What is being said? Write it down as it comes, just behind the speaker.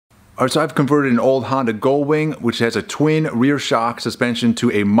Alright, so I've converted an old Honda Goldwing, which has a twin rear shock suspension,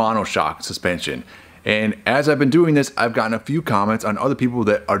 to a monoshock suspension. And as I've been doing this, I've gotten a few comments on other people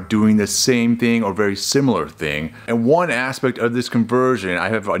that are doing the same thing or very similar thing. And one aspect of this conversion, I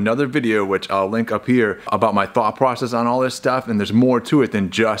have another video which I'll link up here about my thought process on all this stuff, and there's more to it than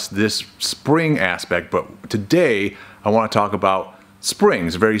just this spring aspect. But today, I want to talk about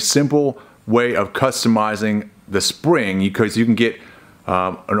springs, a very simple way of customizing the spring, because you can get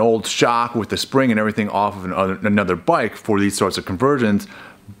an old shock with the spring and everything off of another bike for these sorts of conversions.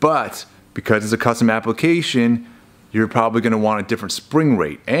 But because it's a custom application, you're probably going to want a different spring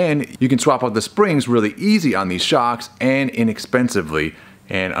rate. And you can swap out the springs really easy on these shocks and inexpensively.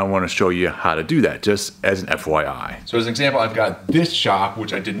 And I want to show you how to do that, just as an FYI. So as an example, I've got this shock,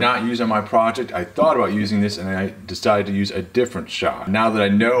 which I did not use on my project. I thought about using this and I decided to use a different shock. Now that I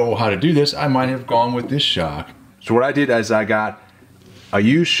know how to do this, I might have gone with this shock. So what I did is I got a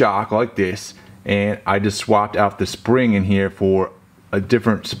used shock like this, and I just swapped out the spring in here for a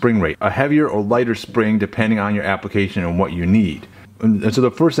different spring rate, a heavier or lighter spring depending on your application and what you need. And so the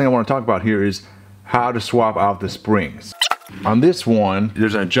first thing I want to talk about here is how to swap out the springs. On this one,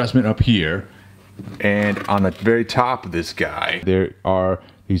 there's an adjustment up here, and on the very top of this guy, there are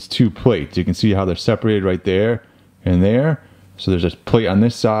these two plates. You can see how they're separated right there and there. So there's a plate on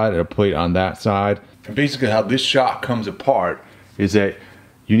this side and a plate on that side. And basically how this shock comes apart is that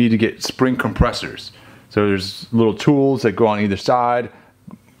you need to get spring compressors. So there's little tools that go on either side,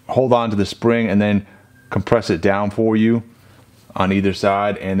 hold on to the spring and then compress it down for you on either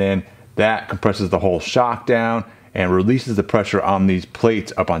side, and then that compresses the whole shock down and releases the pressure on these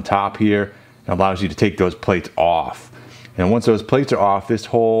plates up on top here and allows you to take those plates off. And once those plates are off, this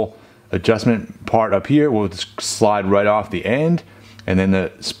whole adjustment part up here will just slide right off the end, and then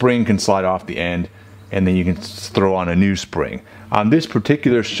the spring can slide off the end, and then you can throw on a new spring. On this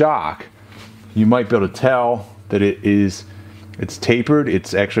particular shock, you might be able to tell that it's tapered.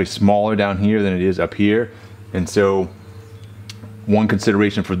 It's actually smaller down here than it is up here. And so one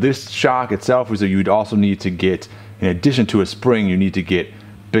consideration for this shock itself is that you'd also need to get, in addition to a spring, you need to get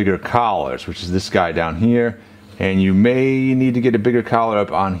bigger collars, which is this guy down here. And you may need to get a bigger collar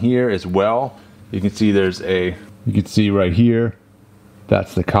up on here as well. You can see you can see right here,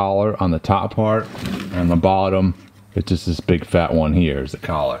 that's the collar on the top part. And on the bottom, it's just this big fat one here is the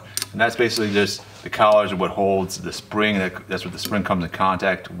collar. And that's basically just the collars are what holds the spring. That's what the spring comes in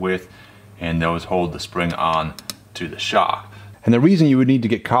contact with, and those hold the spring on to the shock. And the reason you would need to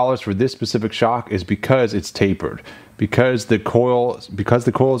get collars for this specific shock is because it's tapered. Because the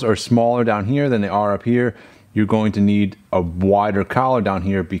coils are smaller down here than they are up here, you're going to need a wider collar down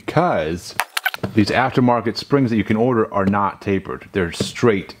here, because these aftermarket springs that you can order are not tapered. They're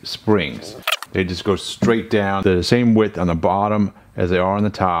straight springs. They just go straight down. They're the same width on the bottom as they are on the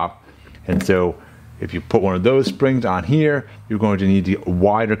top. And so if you put one of those springs on here, you're going to need a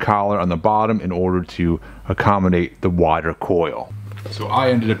wider collar on the bottom in order to accommodate the wider coil. So I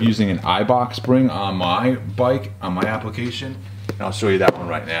ended up using an iBox spring on my bike, on my application, and I'll show you that one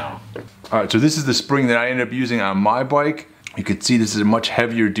right now. All right, so this is the spring that I ended up using on my bike. You can see this is a much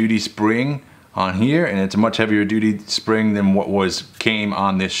heavier duty spring on here, and it's a much heavier duty spring than what came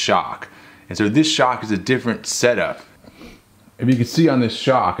on this shock. And so this shock is a different setup. If you can see on this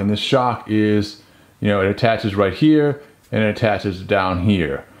shock, and this shock is, it attaches right here and it attaches down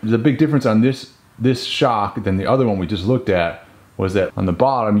here. There's a big difference on this shock than the other one we just looked at, was that on the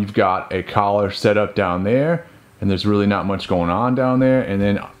bottom you've got a collar set up down there, and there's really not much going on down there. And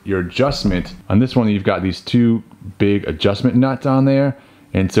then your adjustment, on this one you've got these two big adjustment nuts on there.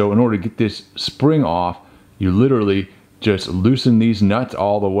 And so in order to get this spring off, you literally just loosen these nuts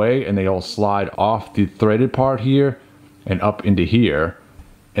all the way, and they all slide off the threaded part here and up into here.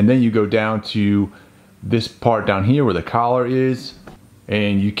 And then you go down to this part down here where the collar is,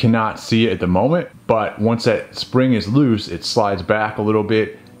 and you cannot see it at the moment, but once that spring is loose, it slides back a little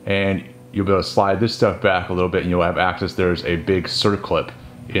bit, and you'll be able to slide this stuff back a little bit, and you'll have access. There's a big circlip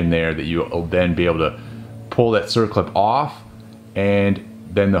in there that you'll then be able to pull that circlip off, and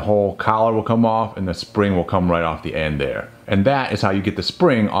then the whole collar will come off and the spring will come right off the end there. And that is how you get the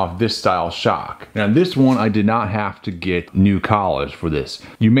spring off this style shock. Now this one, I did not have to get new collars for this.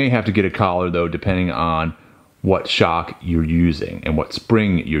 You may have to get a collar though, depending on what shock you're using and what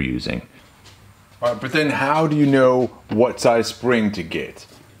spring you're using. All right, but then how do you know what size spring to get?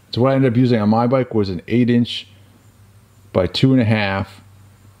 So what I ended up using on my bike was an 8" by 2.5"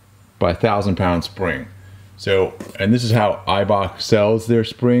 by 1,000-pound spring. So, and this is how iBox sells their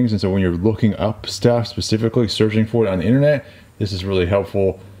springs. And so when you're looking up stuff, specifically searching for it on the internet, this is really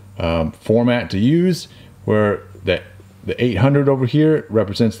helpful format to use, where that the 800 over here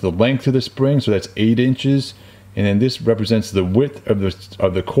represents the length of the spring, so that's 8 inches. And then this represents the width of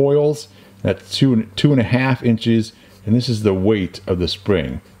the coils, that's 2.5 inches. And this is the weight of the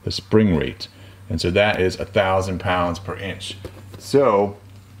spring rate. And so that is 1,000 pounds per inch. So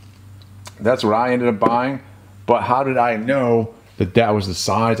that's what I ended up buying. But how did I know that that was the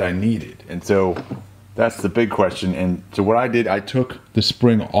size I needed? And so that's the big question. And so what I did, I took the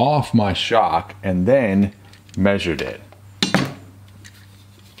spring off my shock and then measured it.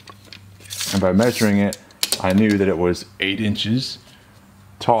 And by measuring it, I knew that it was 8 inches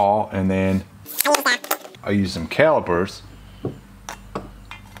tall, and then I used some calipers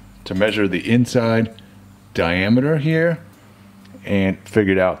to measure the inside diameter here and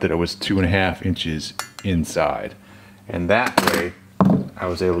figured out that it was 2.5 inches inside. And that way I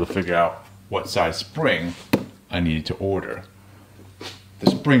was able to figure out what size spring I needed to order. The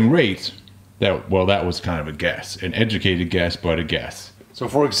spring rate, that was kind of a guess, an educated guess, but a guess. So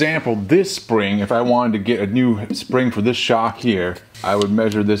for example, this spring, if I wanted to get a new spring for this shock here, I would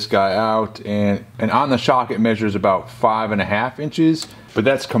measure this guy out, and on the shock it measures about 5.5 inches, but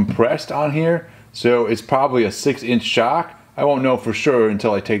that's compressed on here, so it's probably a 6-inch shock. I won't know for sure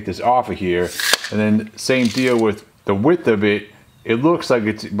until I take this off of here. And then same deal with the width of it. It looks like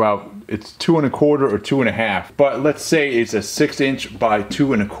it's 2.25 or 2.5, but let's say it's a 6-inch by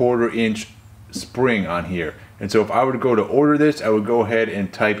 2.25 inch spring on here. And so if I were to go to order this, I would go ahead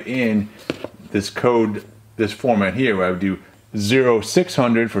and type in this code, this format here, where I would do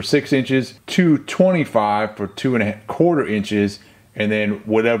 0600 for 6 inches, 225 for 2.25 inches, and then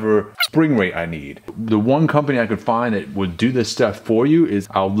whatever spring rate I need. The one company I could find that would do this stuff for you is,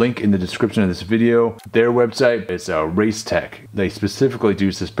 I'll link in the description of this video, their website. It's Race Tech. They specifically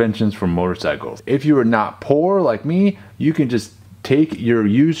do suspensions for motorcycles. If you are not poor like me, you can just take your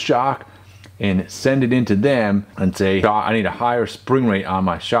used shock and send it into them and say, I need a higher spring rate on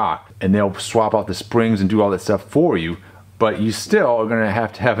my shock, and they'll swap out the springs and do all that stuff for you. But you still are gonna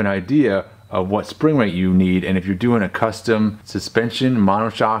have to have an idea of what spring rate you need, and if you're doing a custom suspension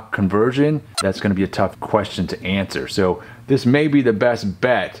monoshock conversion, that's gonna be a tough question to answer. So this may be the best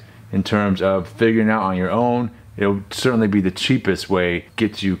bet in terms of figuring out on your own. It'll certainly be the cheapest way,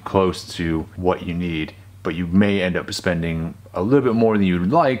 get you close to what you need, but you may end up spending a little bit more than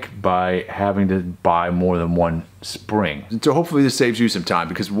you'd like by having to buy more than one spring. So hopefully this saves you some time,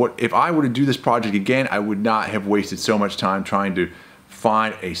 because if I were to do this project again, I would not have wasted so much time trying to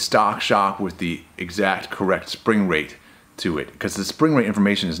find a stock shock with the exact correct spring rate to it, because the spring rate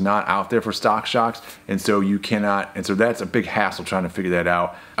information is not out there for stock shocks, and so you cannot, and so that's a big hassle trying to figure that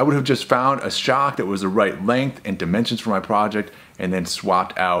out. I would have just found a shock that was the right length and dimensions for my project, and then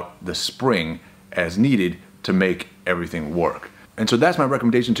swapped out the spring as needed to make everything work. And so that's my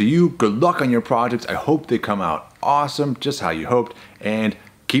recommendation to you. Good luck on your projects. I hope they come out awesome, just how you hoped, and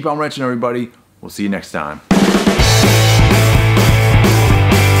keep on wrenching, everybody. We'll see you next time.